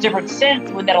have this different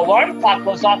sense. When that alarm clock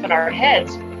goes off in our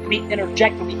heads, we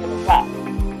interject and we interrupt.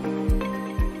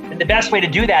 And the best way to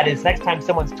do that is next time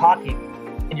someone's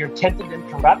talking and you're tempted to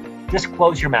interrupt, just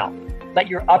close your mouth. Let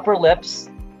your upper lips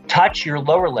touch your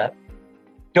lower lip.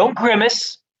 Don't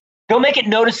grimace. Don't make it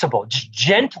noticeable. Just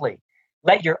gently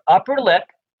let your upper lip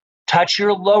touch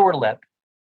your lower lip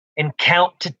and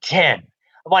count to 10.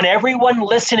 I want everyone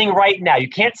listening right now, you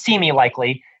can't see me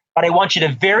likely, but I want you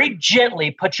to very gently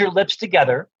put your lips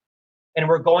together, and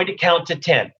we're going to count to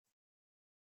 10.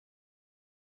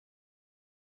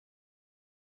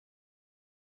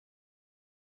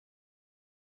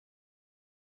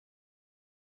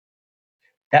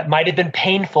 That might have been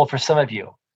painful for some of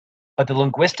you, but the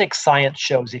linguistic science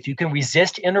shows if you can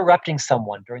resist interrupting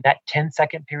someone during that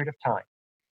 10-second period of time,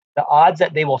 the odds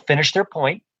that they will finish their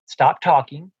point, stop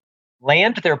talking,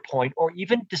 land their point, or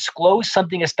even disclose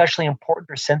something especially important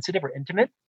or sensitive or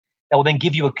intimate that will then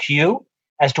give you a cue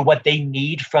as to what they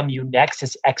need from you next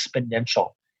is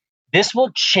exponential. This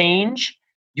will change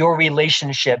your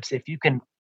relationships if you can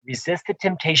resist the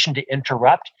temptation to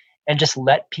interrupt and just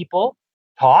let people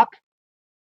talk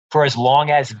for as long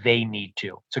as they need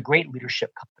to. It's a great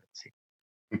leadership competency.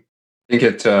 I think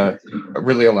it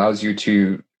really allows you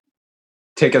to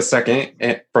take a second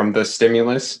from the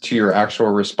stimulus to your actual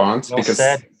response,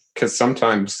 because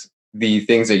sometimes the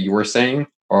things that you were saying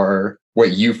are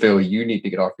what you feel you need to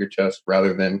get off your chest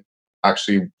rather than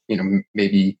actually,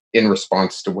 maybe in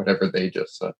response to whatever they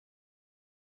just said.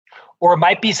 Or it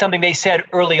might be something they said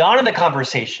early on in the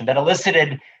conversation that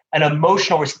elicited an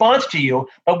emotional response to you,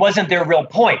 but wasn't their real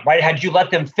point, right? Had you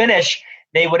let them finish,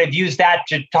 they would have used that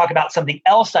to talk about something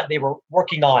else that they were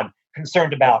working on,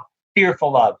 concerned about,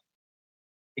 fearful of,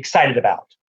 excited about.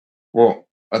 Well,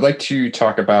 I'd like to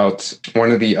talk about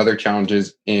one of the other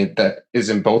challenges that is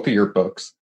in both of your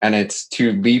books, and it's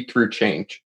to lead through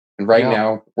change. And right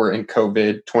now, we're in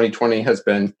COVID. 2020 has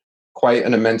been quite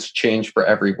an immense change for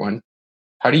everyone.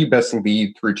 How do you best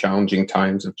lead through challenging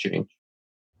times of change?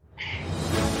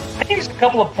 I think there's a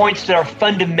couple of points that are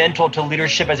fundamental to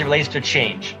leadership as it relates to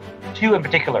change. Two in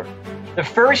particular. The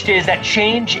first is that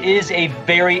change is a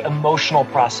very emotional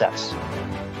process.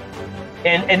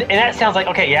 And that sounds like,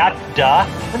 okay, yeah, duh.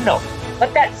 But no,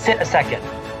 let that sit a second.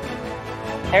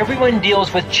 Everyone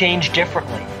deals with change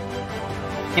differently.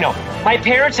 My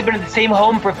parents have been in the same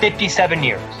home for 57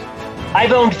 years.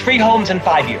 I've owned 3 homes in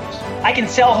 5 years. I can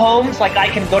sell homes like I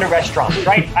can go to restaurants,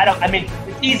 right?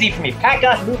 It's easy for me. Pack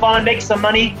up, move on, make some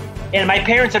money. And my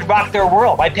parents had rocked their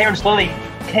world. My parents literally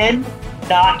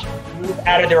cannot move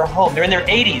out of their home. They're in their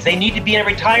 80s. They need to be in a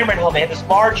retirement home. They have this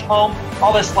large home,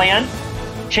 all this land.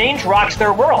 Change rocks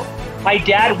their world. My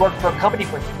dad worked for a company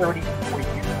for 30, 40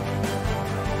 years.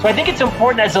 So I think it's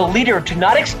important as a leader to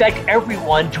not expect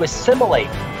everyone to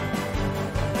assimilate,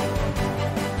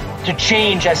 to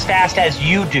change as fast as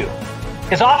you do.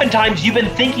 Because oftentimes you've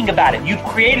been thinking about it. You've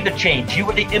created the change. You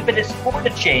were the impetus for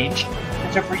the change.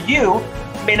 And so for you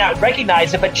may not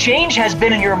recognize it, but change has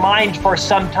been in your mind for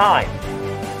some time.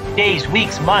 Days,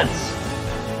 weeks, months.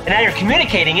 And now you're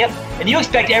communicating it, and you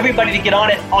expect everybody to get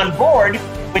on board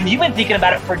when you've been thinking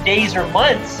about it for days or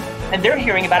months, and they're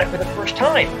hearing about it for the first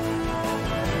time.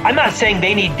 I'm not saying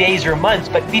they need days or months,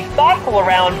 but be thoughtful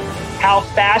around how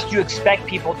fast you expect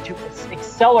people to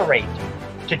accelerate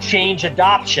to change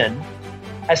adoption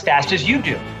as fast as you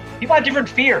do. People have different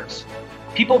fears.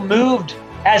 People moved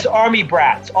as army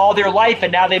brats all their life,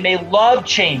 and now they may love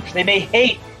change. They may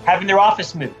hate having their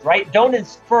office moved, right? Don't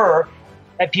infer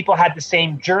that people had the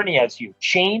same journey as you.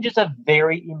 Change is a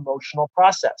very emotional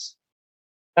process.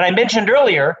 And I mentioned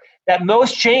earlier that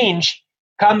most change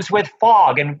comes with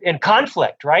fog and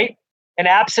conflict, right? And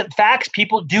absent facts,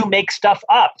 people do make stuff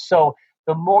up. So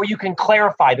the more you can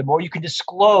clarify, the more you can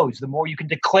disclose, the more you can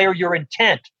declare your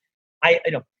intent.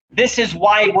 This is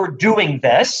why we're doing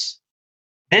this.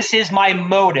 This is my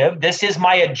motive. This is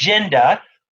my agenda.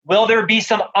 Will there be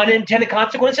some unintended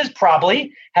consequences?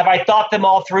 Probably. Have I thought them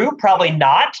all through? Probably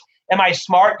not. Am I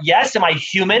smart? Yes. Am I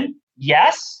human?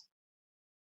 Yes.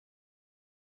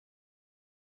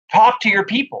 Talk to your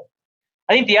people.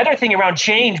 I think the other thing around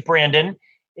change, Brandon,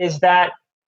 is that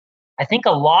I think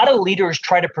a lot of leaders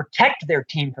try to protect their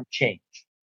team from change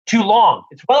too long.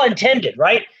 It's well intended,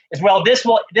 right? As well, this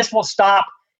will stop,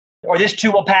 or this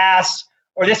too will pass,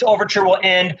 or this overture will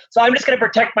end. So I'm just going to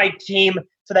protect my team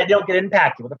so that they don't get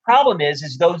impacted. Well, the problem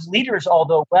is those leaders,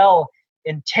 although well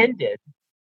intended,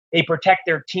 they protect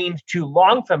their teams too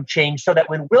long from change, so that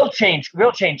when real change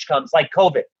comes, like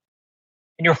COVID,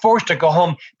 and you're forced to go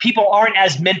home, people aren't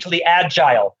as mentally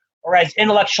agile or as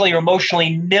intellectually or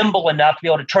emotionally nimble enough to be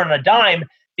able to turn on a dime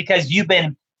because you've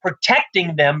been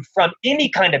protecting them from any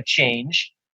kind of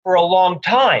change for a long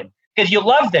time because you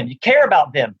love them, you care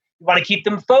about them, you want to keep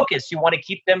them focused, you want to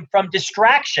keep them from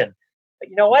distraction. But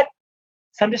you know what?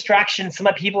 Some distraction, some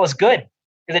people is good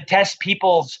because it tests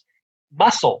people's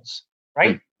muscles,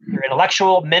 right? Their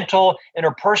intellectual, mental,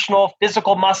 interpersonal,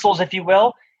 physical muscles, if you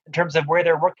will, in terms of where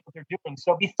they're working, what they're doing.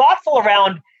 So be thoughtful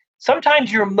around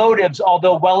sometimes your motives,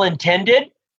 although well-intended,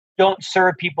 don't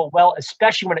serve people well,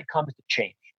 especially when it comes to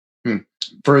change.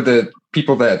 For the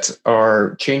people that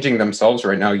are changing themselves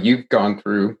right now, you've gone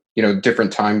through,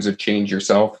 different times of change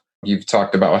yourself. You've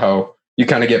talked about how you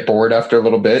kind of get bored after a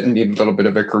little bit and need a little bit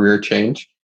of a career change.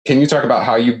 Can you talk about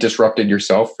how you've disrupted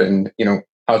yourself and,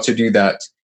 how to do that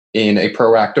in a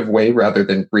proactive way rather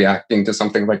than reacting to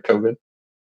something like COVID?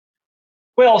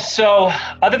 Well, so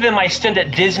other than my stint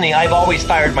at Disney, I've always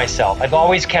fired myself. I've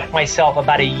always kept myself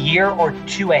about a year or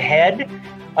two ahead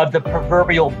of the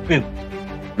proverbial boot.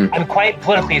 I'm quite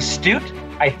politically astute,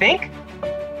 I think,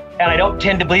 and I don't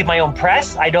tend to believe my own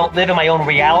press. I don't live in my own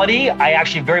reality. I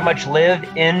actually very much live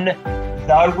in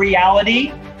the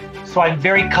reality. So I'm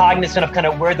very cognizant of kind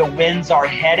of where the winds are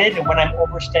headed and when I'm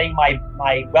overstaying my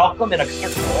welcome in a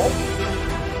certain role.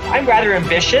 I'm rather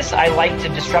ambitious. I like to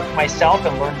disrupt myself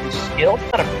and learn new skills.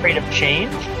 I'm not afraid of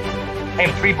change. I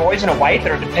have 3 boys and a wife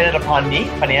that are dependent upon me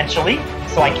financially,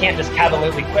 so I can't just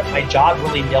cavalierly quit my job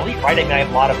willy-nilly, right? I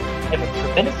have a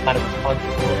tremendous amount of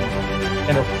responsibility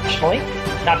interpersonally,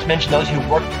 not to mention those who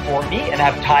work for me and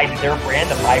have tied to their brand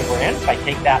and my brand. So I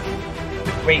take that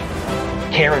with great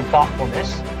care and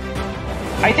thoughtfulness.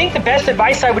 I think the best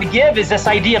advice I would give is this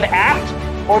idea of act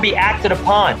or be acted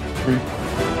upon.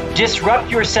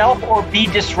 Disrupt yourself or be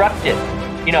disrupted.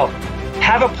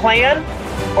 Have a plan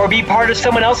or be part of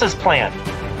someone else's plan.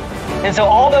 And so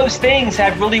all those things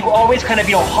have really always kind of,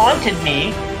 haunted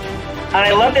me. And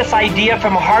I love this idea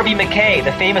from Harvey Mackay,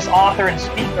 the famous author and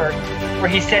speaker, where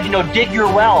he said, dig your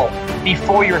well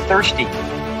before you're thirsty.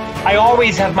 I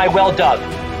always have my well dug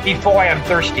before I am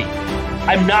thirsty.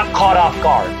 I'm not caught off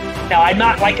guard. Now, I'm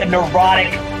not like a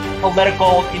neurotic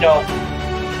political, piranha.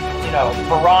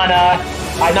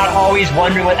 I'm not always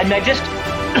wondering what, I'm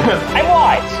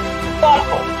wise,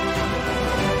 thoughtful,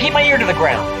 keep my ear to the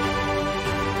ground.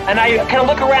 And I kind of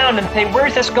look around and say,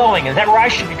 where's this going? Is that where I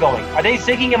should be going? Are they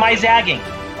zigging? Am I zagging?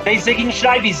 Are they zigging? Should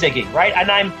I be zigging? Right? And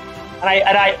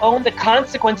I own the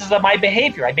consequences of my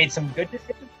behavior. I made some good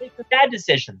decisions, made some bad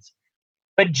decisions.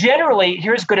 But generally,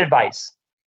 here's good advice.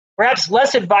 Perhaps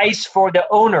less advice for the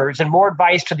owners and more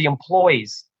advice to the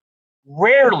employees.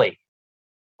 Rarely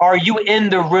are you in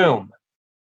the room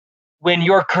when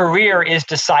your career is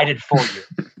decided for you.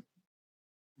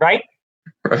 Right?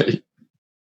 Right.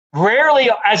 Rarely,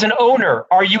 as an owner,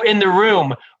 are you in the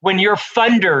room when your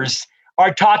funders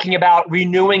are talking about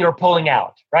renewing or pulling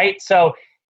out, right? So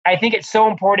I think it's so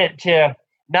important to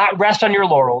not rest on your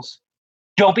laurels.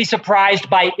 Don't be surprised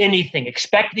by anything.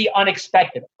 Expect the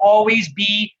unexpected. Always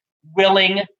be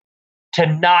willing to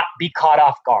not be caught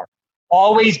off guard.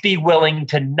 Always be willing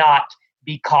to not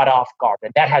be caught off guard.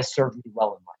 And that has served me well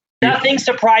in life. Nothing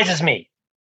surprises me.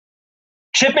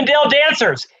 Chippendale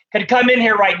dancers could come in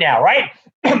here right now, right?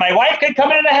 My wife could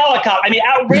come in a helicopter.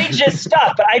 Outrageous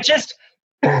stuff. But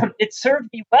it served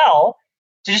me well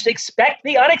to just expect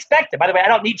the unexpected. By the way, I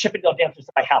don't need Chippendale dancers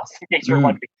in my house, in case you're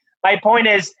wondering. My point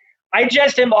is, I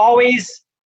just am always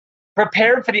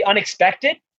prepared for the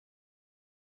unexpected.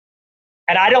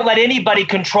 And I don't let anybody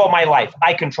control my life.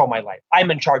 I control my life.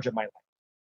 I'm in charge of my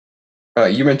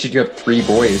life. You mentioned you have 3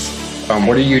 boys.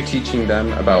 What are you teaching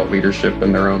them about leadership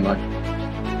in their own life?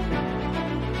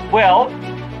 Well,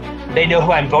 they know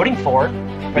who I'm voting for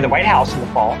the White House in the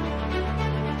fall,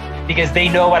 because they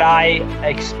know what I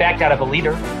expect out of a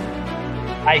leader.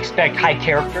 I expect high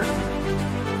character.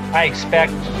 I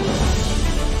expect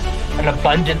an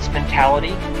abundance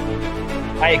mentality.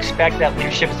 I expect that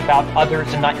leadership is about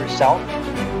others and not yourself.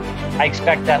 I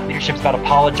expect that leadership is about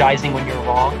apologizing when you're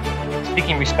wrong,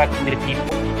 speaking respectfully to people.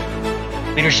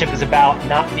 Leadership is about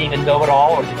not being a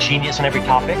know-it-all or the genius on every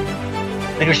topic.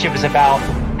 Leadership is about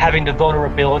having the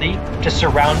vulnerability to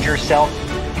surround yourself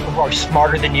with people who are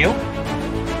smarter than you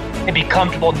and be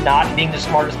comfortable not being the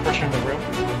smartest person in the room.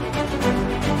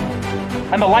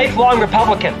 I'm a lifelong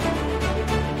Republican,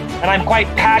 and I'm quite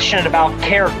passionate about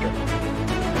character,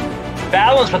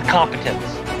 balanced with competence.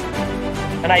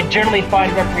 And I generally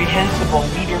find reprehensible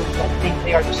leaders that think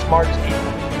they are the smartest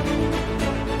people,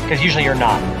 because usually you're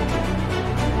not.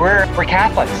 We're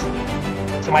Catholics.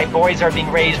 So my boys are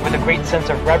being raised with a great sense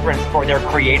of reverence for their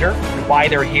Creator and why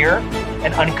they're here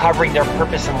and uncovering their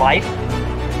purpose in life.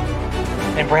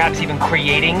 and perhaps even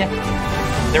creating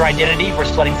their identity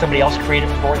versus letting somebody else create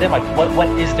it for them. Like what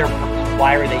is their purpose?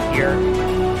 Why are they here?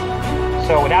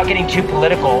 So without getting too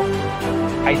political,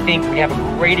 I think we have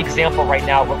a great example right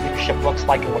now of what leadership looks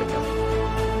like and what it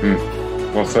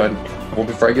doesn't. Well said. Well,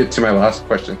 before I get to my last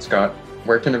question, Scott,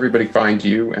 where can everybody find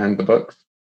you and the books?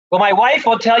 Well, my wife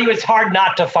will tell you it's hard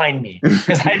not to find me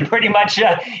because I'm pretty much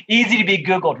easy to be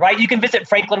Googled, right? You can visit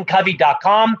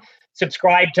franklincovey.com,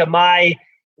 subscribe to my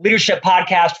leadership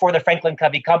podcast for the Franklin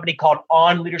Covey Company called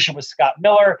On Leadership with Scott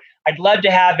Miller. I'd love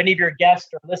to have any of your guests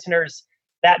or listeners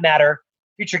that matter,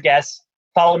 future guests,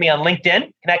 follow me on LinkedIn,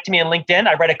 connect to me on LinkedIn.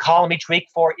 I write a column each week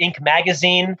for Inc.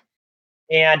 magazine,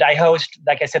 and I host,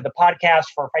 like I said, the podcast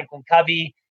for Franklin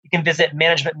Covey. You can visit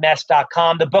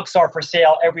managementmess.com. The books are for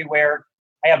sale everywhere.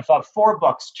 I have 4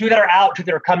 books, 2 that are out, 2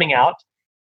 that are coming out,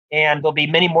 and there'll be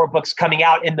many more books coming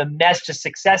out in the Mess to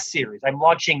Success series. I'm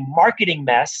launching Marketing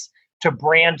Mess to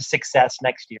Brand Success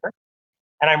next year,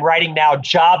 and I'm writing now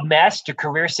Job Mess to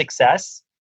Career Success.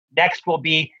 Next will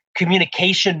be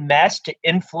Communication Mess to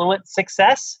Influence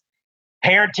Success,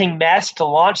 Parenting Mess to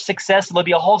Launch Success. There'll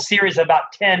be a whole series of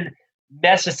about 10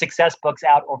 Mess to Success books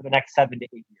out over the next 7 to 8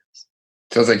 years.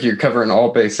 Sounds like you're covering all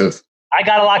bases. I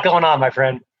got a lot going on, my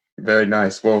friend. Very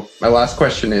nice. Well, my last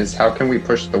question is, how can we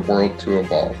push the world to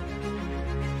evolve?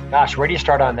 Gosh, where do you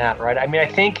start on that, right? I mean, I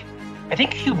think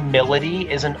humility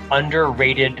is an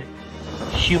underrated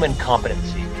human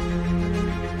competency.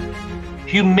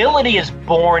 Humility is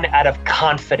born out of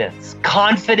confidence.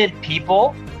 Confident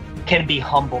people can be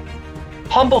humble.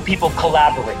 Humble people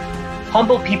collaborate.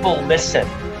 Humble people listen.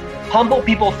 Humble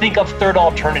people think of third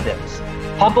alternatives.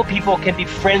 Humble people can be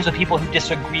friends with people who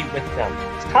disagree with them.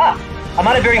 It's tough. I'm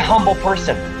not a very humble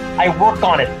person. I work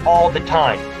on it all the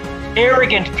time.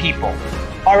 Arrogant people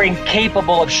are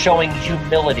incapable of showing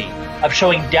humility, of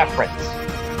showing deference.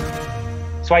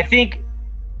 So I think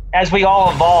as we all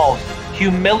evolve,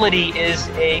 humility is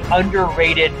an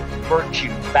underrated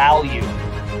virtue, value.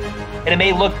 And it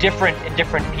may look different in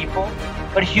different people,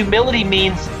 but humility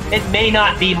means it may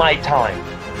not be my time.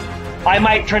 I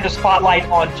might turn the spotlight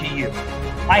onto you.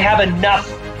 I have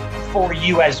enough for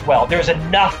you as well. There's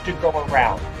enough to go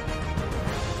around.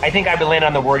 I think I would land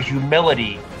on the word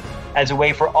humility as a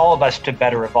way for all of us to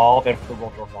better evolve and for the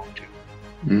world to evolve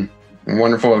too.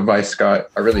 Wonderful advice, Scott.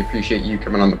 I really appreciate you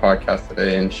coming on the podcast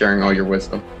today and sharing all your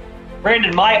wisdom.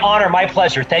 Brandon, my honor, my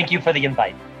pleasure. Thank you for the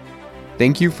invite.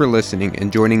 Thank you for listening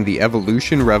and joining the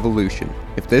Evolution Revolution.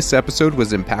 If this episode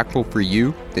was impactful for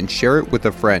you, then share it with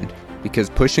a friend, because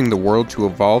pushing the world to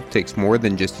evolve takes more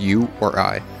than just you or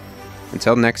I.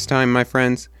 Until next time, my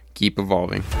friends, keep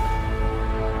evolving.